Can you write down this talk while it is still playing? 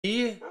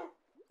Let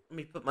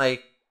me put my...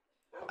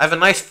 I have a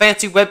nice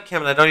fancy webcam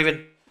and I don't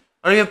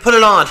even put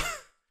it on.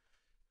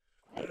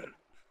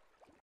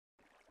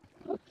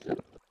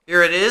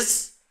 Here it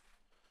is.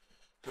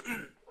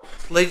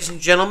 Ladies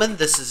and gentlemen,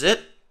 this is it.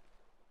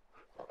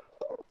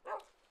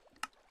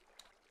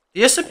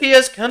 The SMP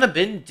has kind of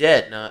been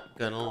dead, not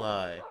gonna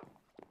lie.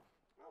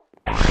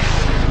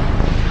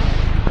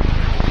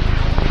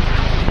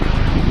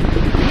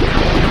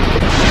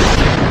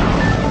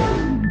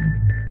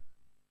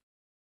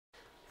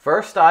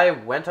 First, I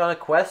went on a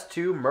quest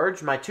to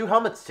merge my two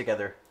helmets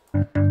together.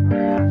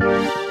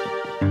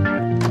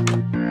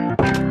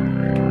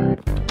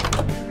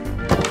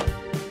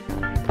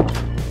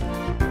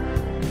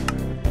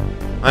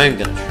 I'm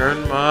gonna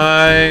turn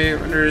my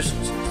renders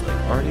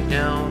already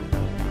down.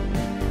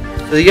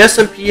 So the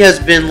SMP has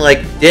been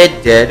like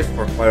dead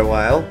for quite a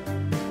while.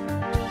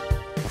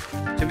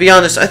 To be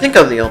honest, I think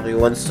I'm the only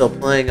one still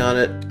playing on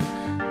it.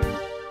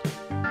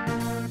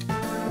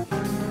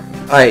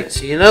 Alright,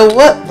 so you know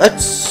what?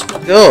 Let's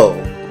go.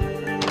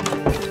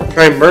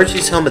 Try and merge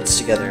these helmets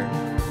together.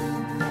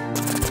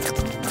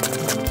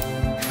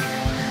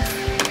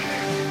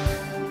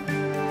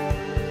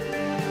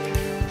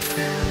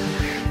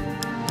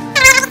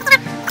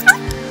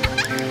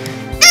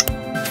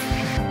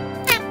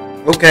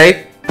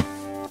 Okay.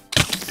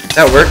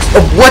 That works.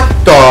 Oh, what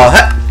the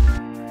heck?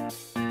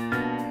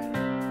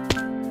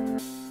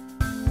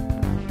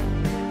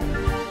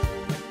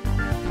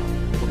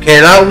 Okay,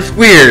 that was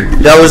weird.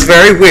 That was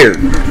very weird.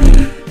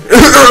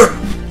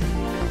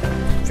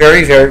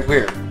 Very, very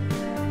weird.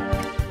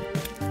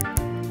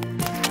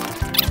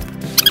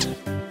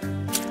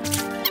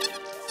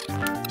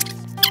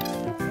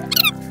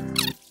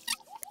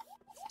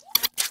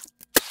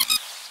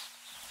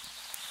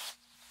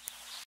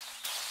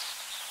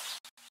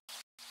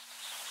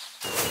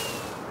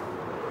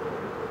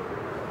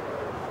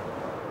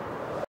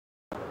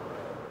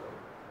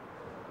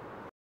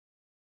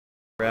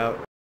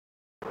 Route.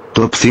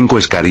 Top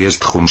 5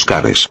 Scariest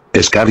Jumpscares.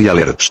 Scary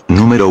Alerts.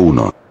 Número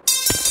 1.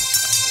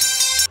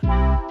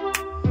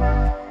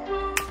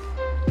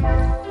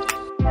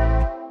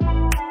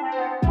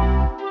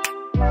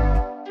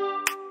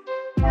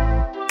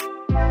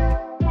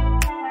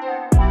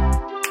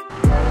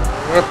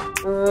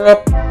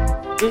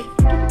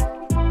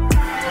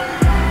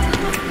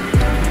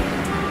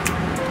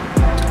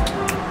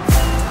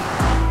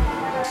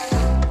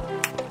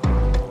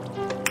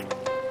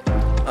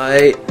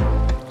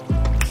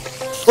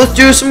 Let's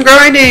do some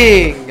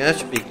grinding! That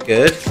should be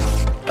good.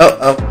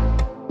 Oh.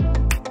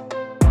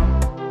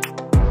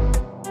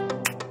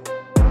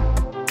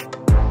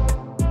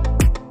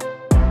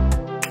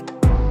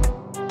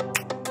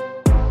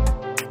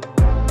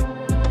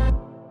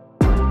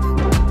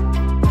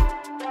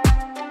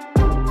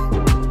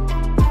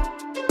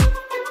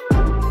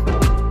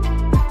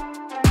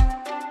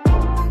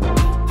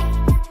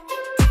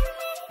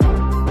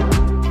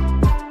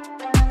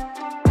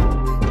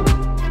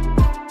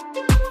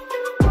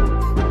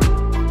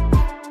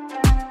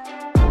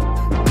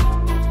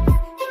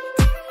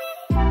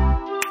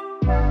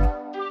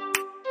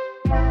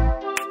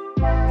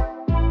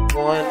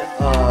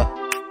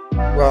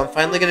 Well, I'm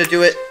finally gonna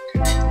do it.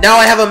 Now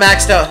I have a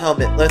maxed out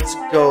helmet. Let's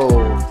go.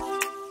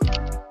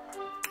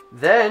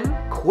 Then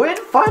Quinn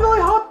finally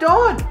hopped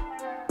on.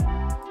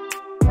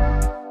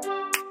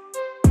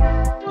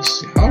 Let's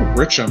see, how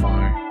rich am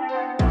I?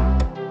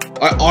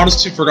 I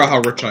honestly forgot how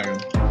rich I am.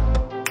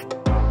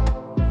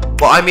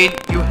 Well, I mean,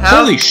 you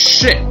have... Holy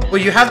shit! Well,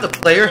 you have the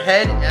player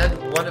head and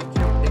one of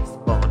two big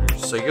spawners,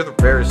 so you're the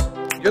rarest...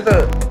 You're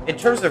the... In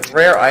terms of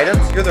rare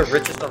items, you're the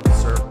richest on the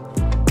server.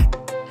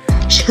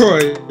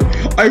 Troy,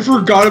 I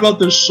forgot about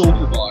this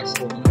shoulder box.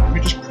 Hold on, let me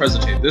just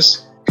presentate.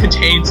 This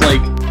contains,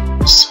 like,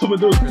 some of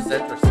those...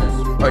 Present or sis?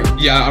 Oh,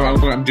 yeah,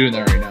 I'm doing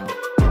that right now.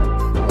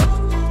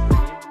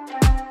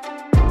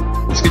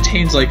 This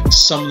contains, like,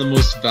 some of the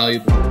most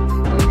valuable... Oh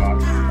my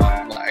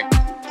god, lag.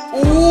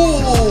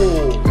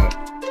 Ooh! Okay.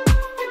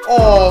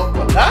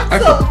 Oh,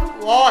 that's a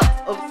lot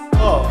of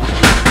stuff.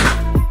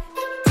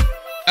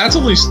 That's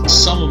only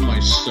some of my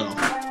stuff.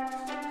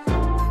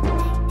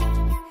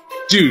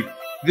 Dude,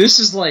 this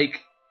is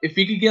like, if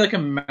you could get like a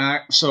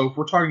max, so if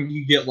we're talking,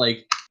 you get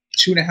like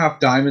 2.5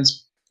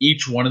 diamonds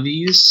each one of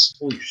these.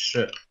 Holy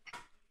shit.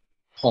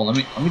 Hold on,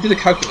 let me do the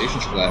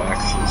calculations for that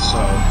actually, so...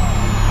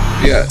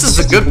 Yeah, this is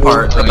the good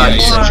part about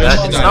using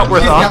that. It's not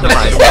worth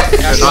optimizing.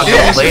 You're not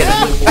gonna play it.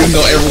 Even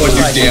though everyone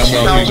knew damn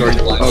well he was already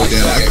like, oh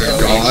damn,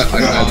 I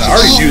forgot. I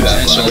already knew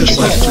that, so I'm just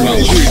like,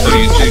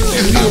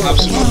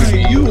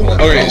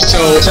 okay, so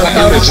I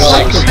have this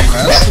like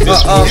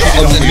this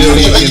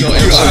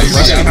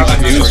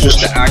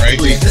just to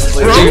actually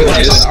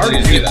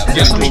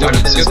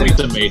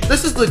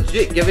this is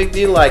legit giving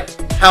me like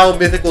how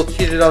Mythical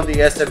cheated on the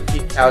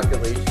SMP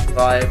calculation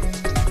vibe.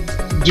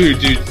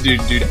 Dude,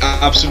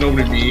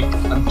 absolutely me.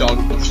 I'm dog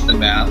pushing the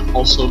math.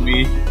 Also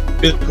me.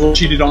 Mythical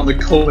cheated on the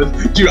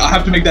COVID. Dude, I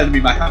have to make that to be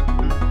my habit.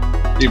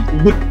 Dude,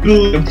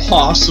 literally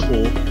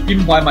impossible,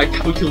 even by my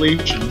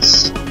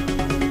calculations.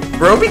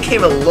 Bro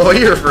became a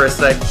lawyer for a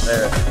second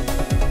there.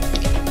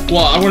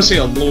 Well, I want to say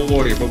a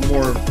lawyer, but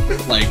more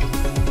like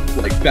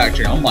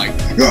backtracking. I'm like,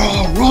 you're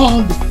all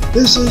wrong.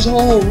 This is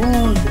all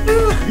wrong.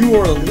 You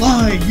are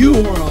lying. You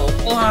are a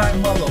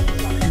lying motherfucker.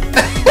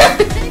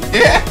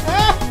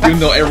 Even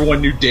though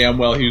everyone knew damn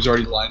well he was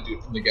already lying to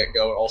it from the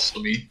get-go, and also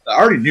me. I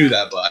already knew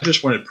that, but I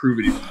just wanted to prove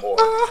it even more.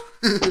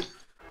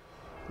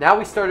 Now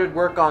we started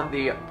work on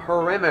the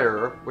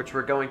perimeter, which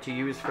we're going to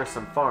use for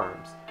some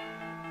farms.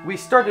 We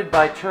started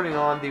by turning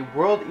on the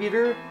World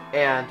Eater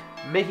and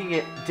making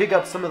it dig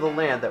up some of the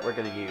land that we're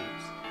going to use.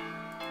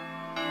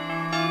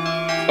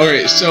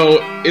 Okay,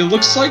 so it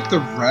looks like the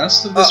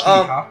rest of this we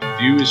have to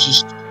do is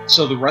just...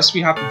 So the rest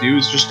we have to do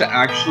is just to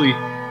actually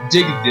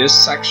dig this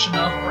section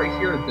up right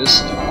here,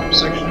 this top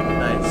section.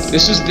 Nice.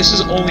 This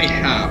is only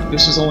half.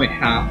 This is only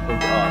half of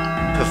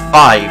to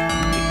 5,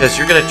 because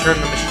you're going to turn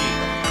the machine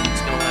on.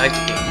 It's going to lag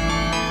the game.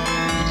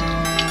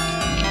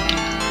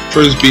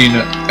 Troy's being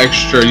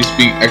extra. He's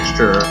being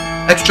extra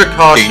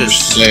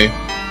cautious today.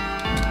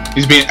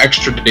 He's being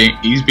extra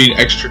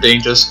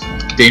dangerous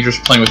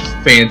playing with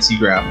fancy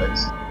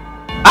graphics.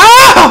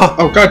 Ah!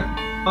 Oh god.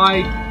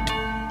 My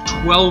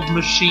 12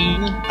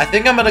 machine. I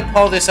think I'm gonna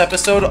call this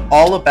episode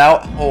all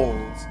about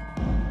holes.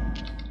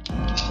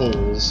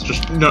 Holes.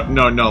 Just no.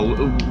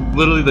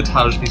 Literally, the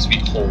title just needs to be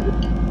hole.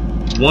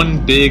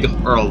 One big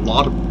or a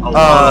lot of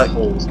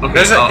holes.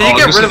 Okay. Can you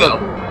get rid of them?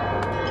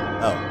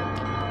 Oh.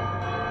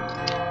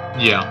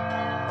 Yeah.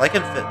 I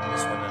can fit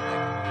this one and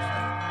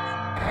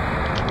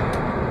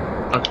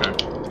Okay.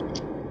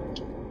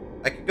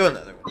 I can go in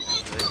the other one.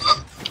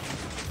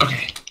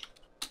 Okay.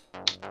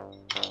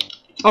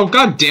 Oh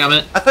god damn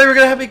it! I thought you were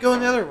gonna have me go in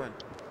the other one.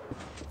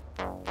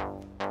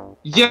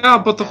 Yeah,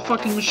 but the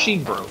fucking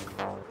machine broke.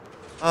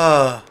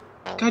 God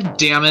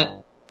damn it!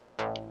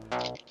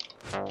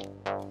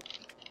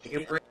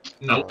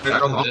 No, I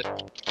don't know it.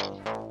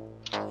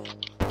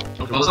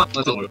 Okay, well, let's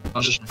not.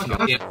 I'll just fucking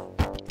god damn.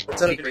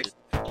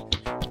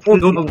 Oh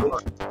no.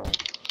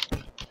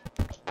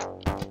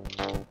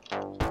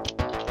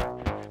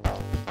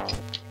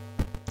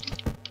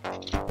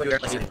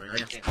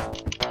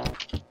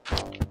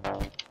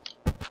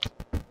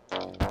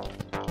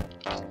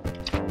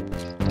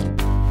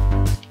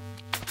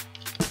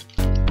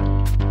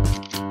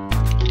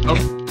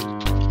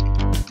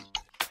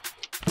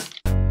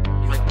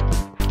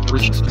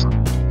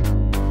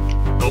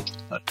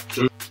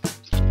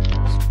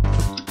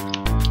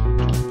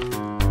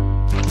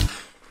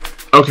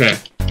 Okay.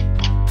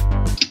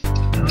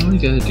 All we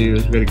gotta do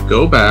is we gotta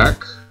go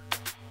back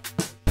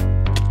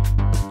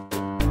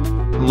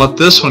and let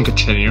this one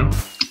continue,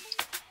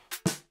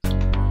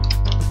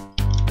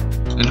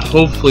 and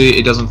hopefully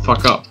it doesn't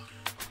fuck up.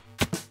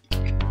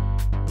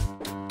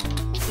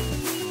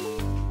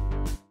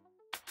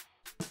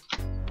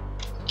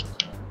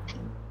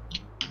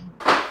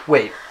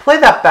 Wait, play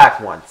that back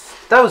once.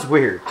 That was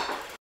weird.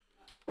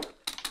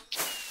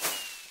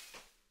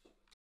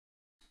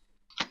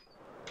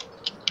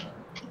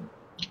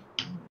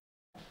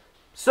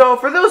 So,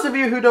 for those of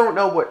you who don't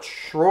know what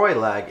Troy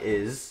lag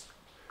is,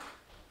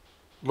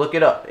 look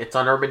it up. It's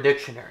on Urban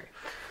Dictionary.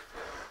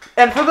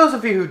 And for those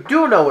of you who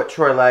do know what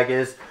Troy lag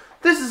is,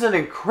 this is an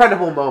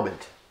incredible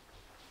moment.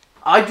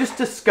 I just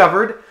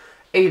discovered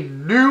a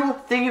new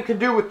thing you can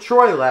do with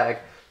Troy lag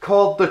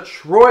called the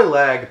Troy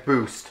lag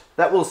boost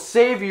that will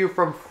save you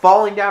from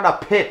falling down a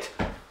pit.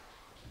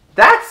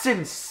 That's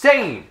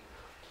insane!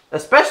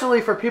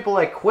 Especially for people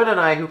like Quinn and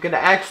I who can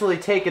actually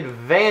take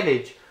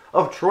advantage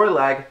of Troy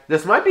lag.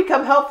 This might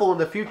become helpful in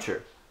the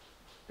future.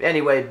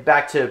 Anyway,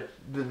 back to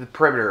the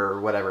perimeter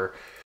or whatever.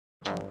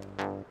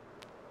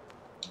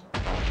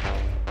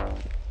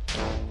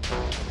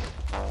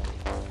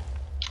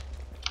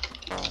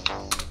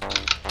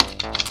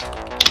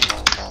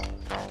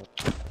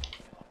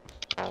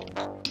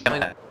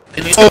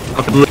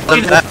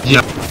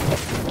 Yeah.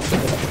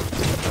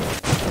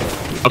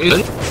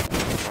 Okay.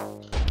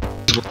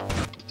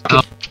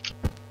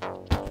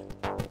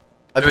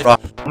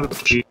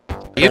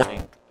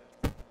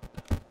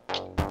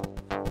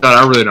 God,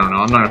 I really don't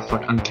know.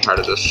 I'm tired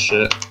of this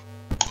shit.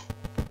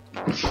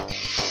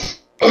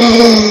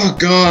 Oh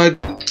god.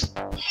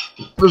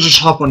 Let's just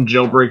hop on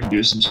jailbreak and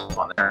do some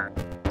fun there.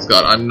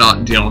 God, I'm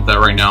not dealing with that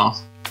right now.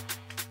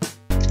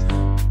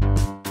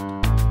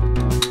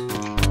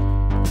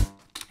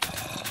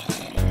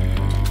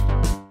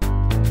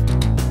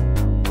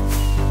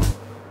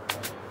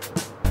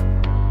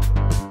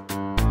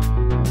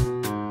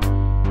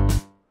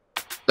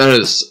 That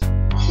is...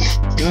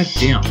 God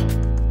damn.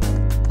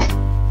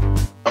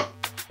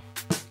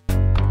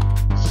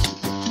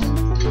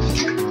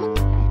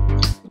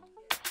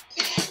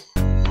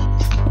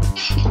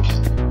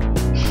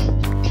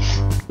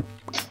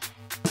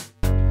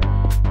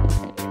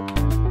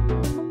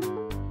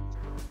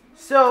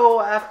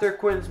 So, after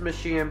Quinn's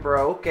machine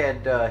broke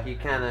and he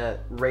kind of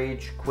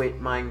rage quit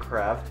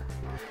Minecraft,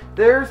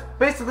 there's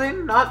basically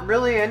not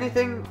really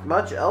anything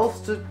much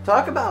else to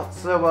talk about.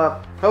 So,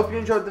 hope you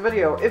enjoyed the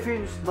video. If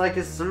you like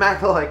it,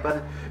 smack the like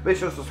button. Make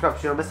sure to subscribe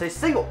so you don't miss a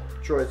single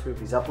Troy's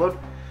Movies upload.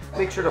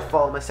 Make sure to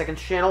follow my second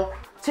channel.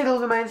 Take a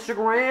look at my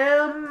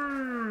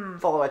Instagram.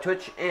 follow my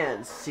Twitch,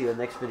 and see you in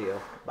the next video.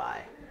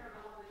 Bye.